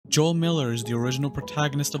Joel Miller is the original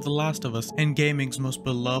protagonist of The Last of Us and gaming's most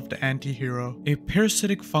beloved anti-hero. A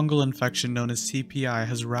parasitic fungal infection known as CPI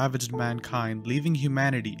has ravaged mankind, leaving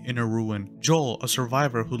humanity in a ruin. Joel, a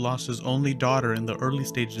survivor who lost his only daughter in the early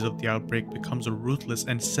stages of the outbreak, becomes a ruthless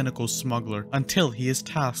and cynical smuggler until he is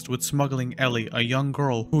tasked with smuggling Ellie, a young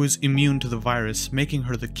girl who is immune to the virus, making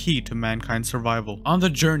her the key to mankind's survival. On the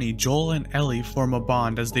journey, Joel and Ellie form a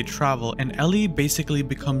bond as they travel, and Ellie basically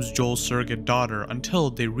becomes Joel's surrogate daughter until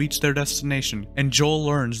they reach their destination, and Joel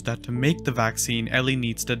learns that to make the vaccine, Ellie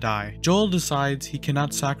needs to die. Joel decides he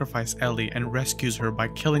cannot sacrifice Ellie and rescues her by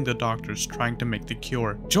killing the doctors trying to make the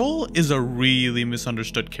cure. Joel is a really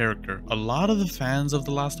misunderstood character. A lot of the fans of The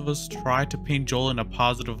Last of Us try to paint Joel in a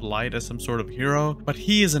positive light as some sort of hero, but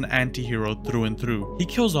he is an anti-hero through and through. He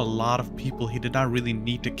kills a lot of people he did not really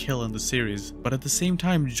need to kill in the series, but at the same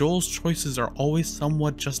time, Joel's choices are always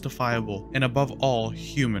somewhat justifiable and above all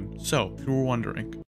human. So, if you were wondering.